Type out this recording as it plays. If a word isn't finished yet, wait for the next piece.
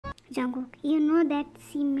Jungkook, you know that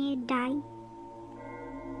she may die.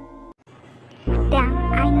 Damn,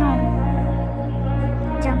 I know.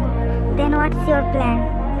 Jungkook, then what's your plan?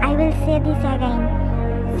 I will say this again.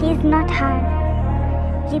 She is not her.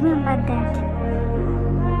 Remember that.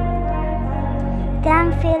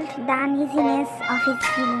 Taehyung felt the uneasiness of his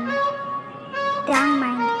feeling. Taehyung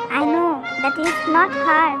mind, I know that is not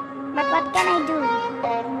her, but what can I do?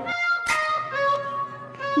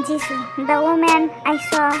 Jisoo, the woman I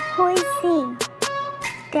saw, who is she?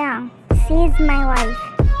 Taehyung, she is my wife.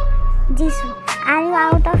 Jisoo, are you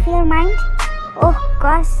out of your mind? Oh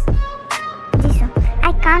gosh. Jisoo,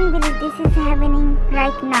 I can't believe this is happening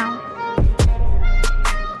right now.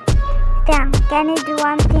 Taehyung, can you do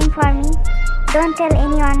one thing for me? Don't tell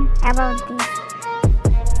anyone about this.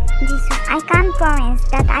 Jisoo, I can't promise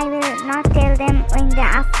that I will not tell them when they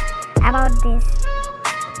ask about this.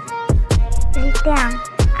 Taehyung,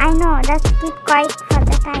 I know, just keep quiet for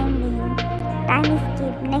the time being. Time is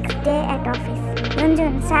keep next day at office.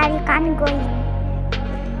 Yunjun, sir, you can't go in.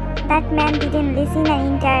 That man didn't listen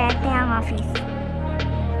and enter at Taehyung office.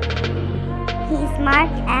 He is smart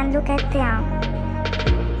and look at Taehyung.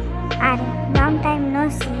 Arey, long time no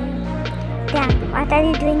see. Taehyung, what are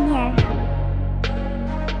you doing here?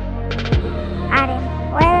 Arey,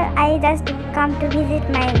 well, I just come to visit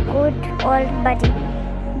my good old buddy.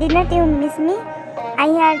 Did not you miss me? I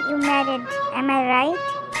heard you married, am I right?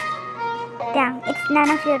 Taehyung, it's none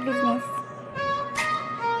of your business.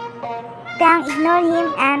 Taehyung ignored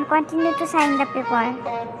him and continued to sign the paper.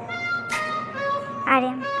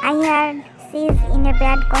 Arey, I heard she is in a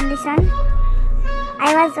bad condition.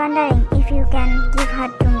 I was wondering if you can give her